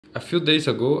A few days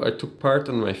ago I took part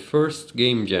on my first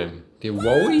game jam, the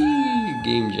Wowie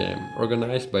game jam,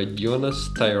 organized by Jonas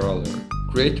Tyroller,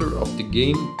 creator of the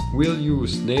game Will You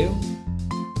Snail?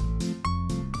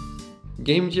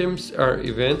 Game jams are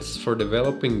events for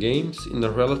developing games in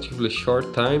a relatively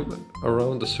short time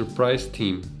around a surprise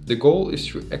theme. The goal is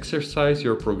to exercise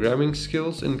your programming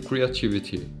skills and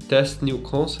creativity, test new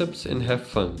concepts and have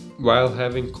fun, while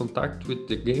having contact with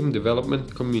the game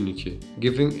development community,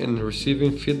 giving and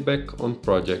receiving feedback on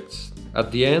projects.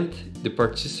 At the end, the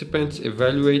participants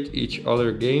evaluate each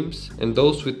other's games, and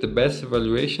those with the best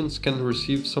evaluations can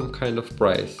receive some kind of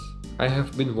prize. I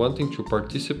have been wanting to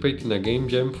participate in a game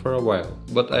jam for a while,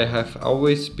 but I have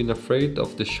always been afraid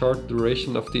of the short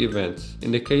duration of the events.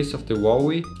 In the case of the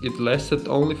Wowie, it lasted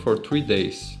only for 3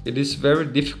 days. It is very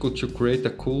difficult to create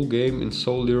a cool game in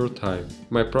so little time.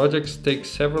 My projects take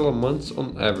several months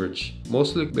on average,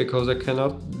 mostly because I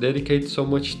cannot dedicate so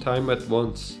much time at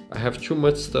once. I have too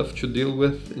much stuff to deal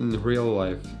with in real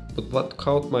life. But what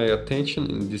caught my attention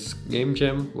in this game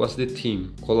jam was the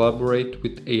theme, Collaborate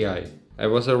with AI. I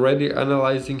was already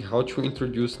analyzing how to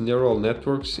introduce neural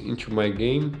networks into my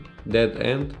game, Dead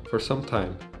End, for some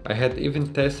time. I had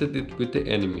even tested it with the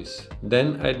enemies.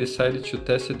 Then I decided to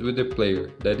test it with the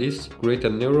player, that is, create a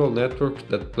neural network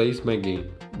that plays my game.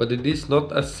 But it is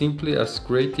not as simply as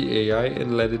create the AI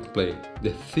and let it play.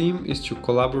 The theme is to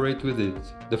collaborate with it.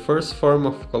 The first form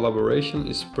of collaboration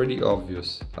is pretty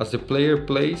obvious. As the player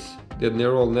plays, the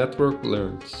neural network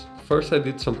learns. First I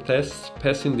did some tests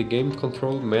passing the game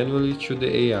control manually to the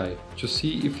AI to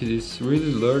see if it is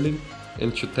really learning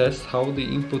and to test how the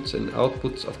inputs and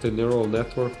outputs of the neural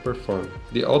network perform.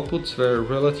 The outputs were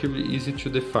relatively easy to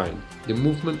define. The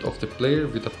movement of the player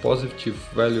with a positive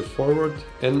value forward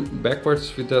and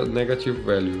backwards with a negative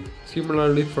value,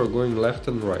 similarly for going left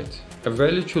and right. A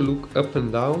value to look up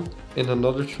and down and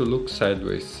another to look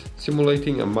sideways,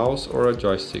 simulating a mouse or a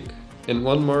joystick. And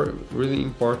one more really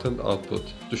important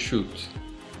output, to shoot.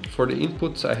 For the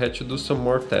inputs I had to do some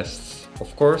more tests.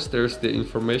 Of course there's the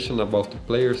information about the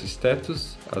player's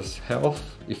status, as health,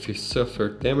 if he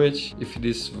suffered damage, if it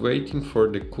is waiting for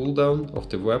the cooldown of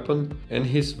the weapon, and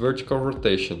his vertical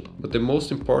rotation. But the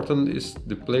most important is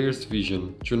the player's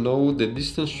vision, to know the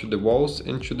distance to the walls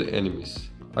and to the enemies.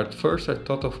 At first I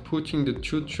thought of putting the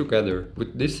two together,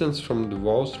 with distance from the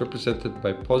walls represented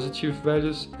by positive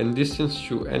values and distance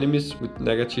to enemies with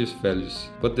negative values.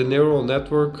 But the neural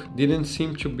network didn't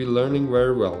seem to be learning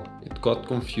very well, it got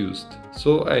confused.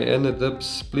 So I ended up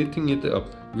splitting it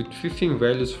up, with 15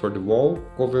 values for the wall,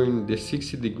 covering the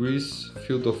 60 degrees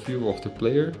field of view of the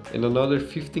player, and another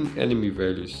 15 enemy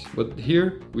values, but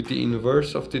here with the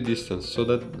inverse of the distance, so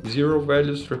that 0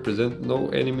 values represent no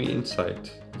enemy in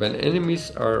sight. When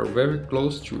enemies are very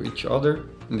close to each other,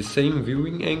 in the same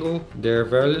viewing angle, their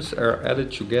values are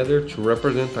added together to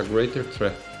represent a greater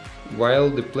threat. While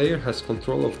the player has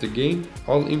control of the game,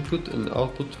 all input and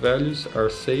output values are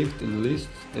saved in lists,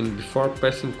 and before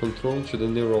passing control to the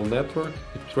neural network,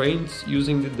 it trains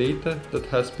using the data that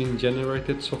has been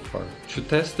generated so far. To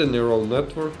test the neural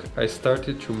network, I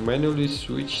started to manually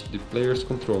switch the player's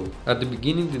control. At the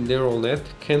beginning the neural net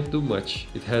can't do much,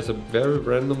 it has a very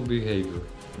random behavior,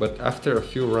 but after a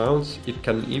few rounds it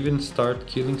can even start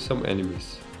killing some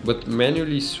enemies. But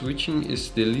manually switching is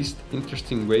the least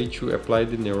interesting way to apply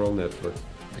the neural network,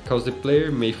 because the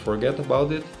player may forget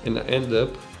about it and end up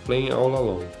playing all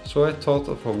alone. So I thought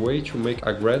of a way to make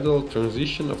a gradual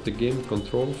transition of the game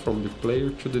control from the player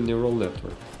to the neural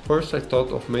network. First I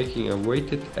thought of making a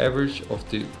weighted average of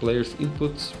the player's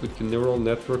inputs with the neural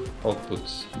network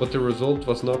outputs, but the result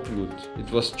was not good.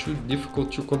 It was too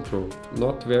difficult to control,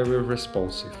 not very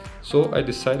responsive. So I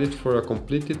decided for a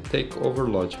completed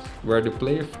takeover logic, where the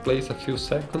player plays a few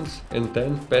seconds and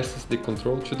then passes the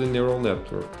control to the neural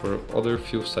network for other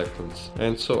few seconds,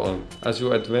 and so on. As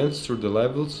you advance through the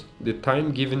levels, the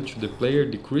time given to the player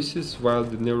decreases while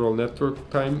the neural network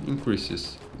time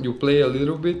increases. You play a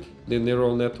little bit, the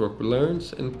neural network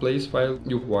learns and plays while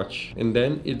you watch, and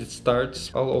then it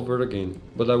starts all over again.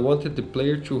 But I wanted the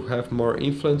player to have more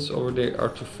influence over the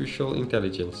artificial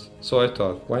intelligence. So I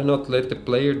thought, why not let the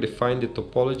player define the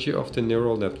topology of the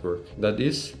neural network? That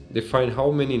is, define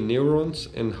how many neurons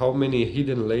and how many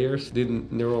hidden layers the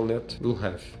neural net will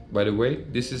have. By the way,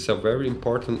 this is a very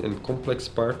important and complex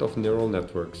part of neural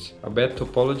networks. A bad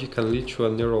topology can lead to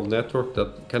a neural network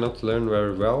that cannot learn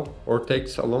very well or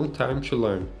takes a long time to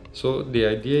learn. So the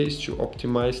idea is to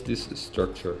optimize this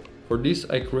structure. For this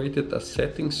I created a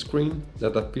settings screen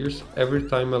that appears every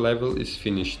time a level is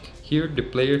finished. Here the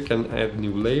player can add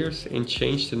new layers and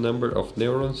change the number of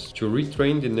neurons to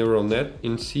retrain the neural net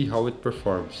and see how it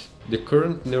performs. The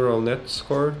current neural net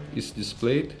score is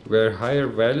displayed, where higher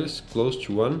values close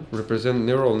to 1 represent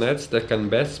neural nets that can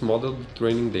best model the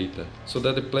training data. So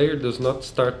that the player does not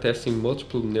start testing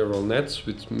multiple neural nets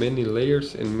with many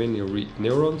layers and many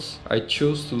neurons, I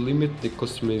chose to limit the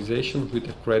customization with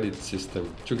a credit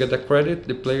system. To get a credit,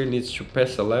 the player needs to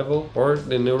pass a level, or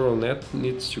the neural net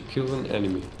needs to kill an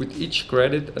enemy. With each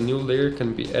credit, a new layer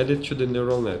can be added to the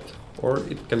neural net, or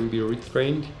it can be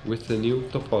retrained with the new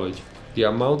topology. The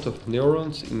amount of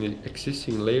neurons in the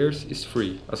existing layers is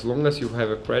free, as long as you have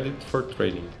a credit for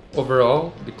training.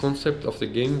 Overall, the concept of the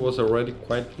game was already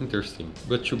quite interesting,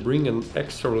 but to bring an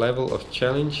extra level of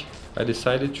challenge, I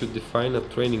decided to define a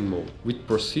training mode, with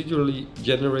procedurally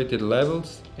generated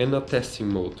levels, and a testing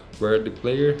mode, where the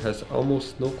player has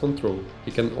almost no control.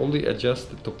 He can only adjust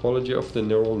the topology of the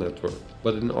neural network.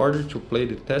 But in order to play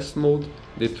the test mode,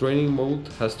 the training mode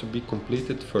has to be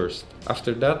completed first.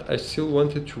 After that, I still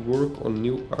wanted to work on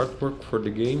new artwork for the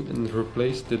game and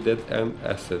replace the dead-end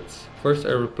assets. First,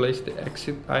 I replaced the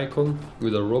exit icon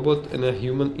with a robot and a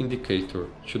human indicator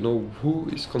to know who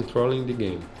is controlling the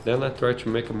game. Then I tried to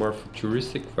make a more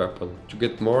futuristic weapon to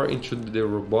get more into the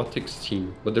robotics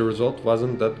theme, but the result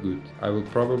wasn't that good. I will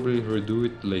probably redo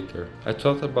it later. I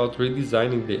thought about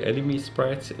redesigning the enemy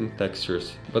sprites and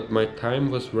textures, but my time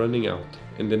was running out,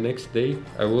 and the next day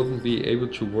I wouldn't be able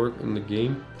to work on the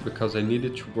game because I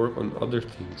needed to work on other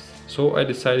things. So I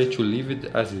decided to leave it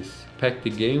as is, pack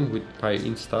the game with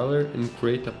PyInstaller and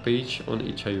create a page on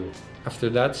itch.io.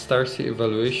 After that starts the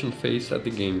evaluation phase at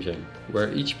the game jam,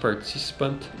 where each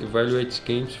participant evaluates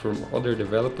games from other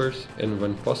developers and,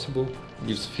 when possible,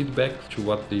 gives feedback to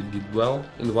what they did well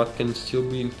and what can still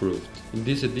be improved. In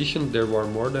this edition there were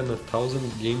more than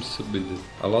 1,000 games submitted,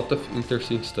 a lot of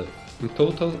interesting stuff. In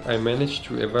total, I managed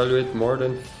to evaluate more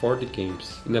than 40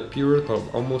 games in a period of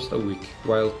almost a week,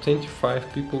 while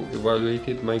 25 people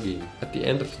evaluated my game. At the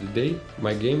end of the day,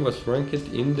 my game was ranked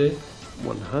in the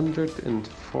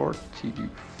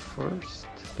 141st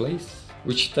place,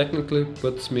 which technically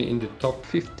puts me in the top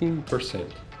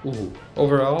 15%. Woohoo.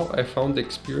 Overall, I found the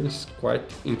experience quite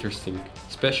interesting,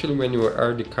 especially when you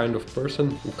are the kind of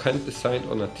person who can't decide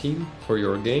on a theme for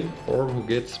your game or who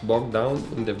gets bogged down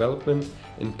in development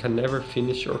and can never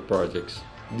finish your projects.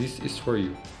 This is for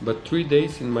you. But 3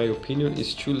 days, in my opinion,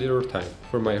 is too little time.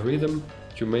 For my rhythm,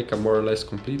 to make a more or less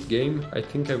complete game, I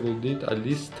think I will need at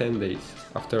least 10 days.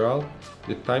 After all,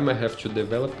 the time I have to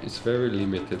develop is very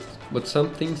limited. But some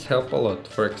things help a lot,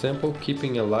 for example,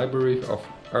 keeping a library of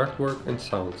artwork and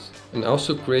sounds, and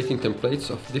also creating templates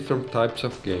of different types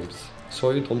of games,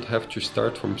 so you don't have to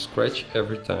start from scratch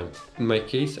every time. In my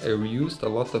case, I reused a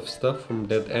lot of stuff from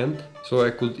Dead End, so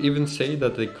I could even say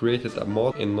that I created a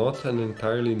mod and not an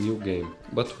entirely new game.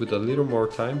 But with a little more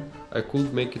time, I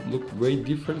could make it look way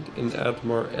different and add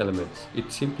more elements.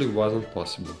 It simply wasn't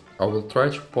possible. I will try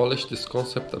to polish this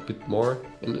concept a bit more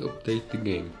and update the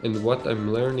game. And what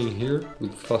I'm learning here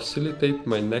will facilitate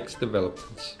my next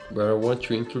developments, where I want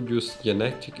to introduce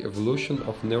genetic evolution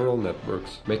of neural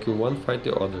networks, making one fight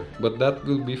the other. But that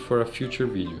will be for a future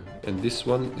video, and this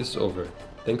one is over.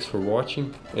 Thanks for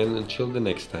watching, and until the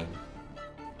next time.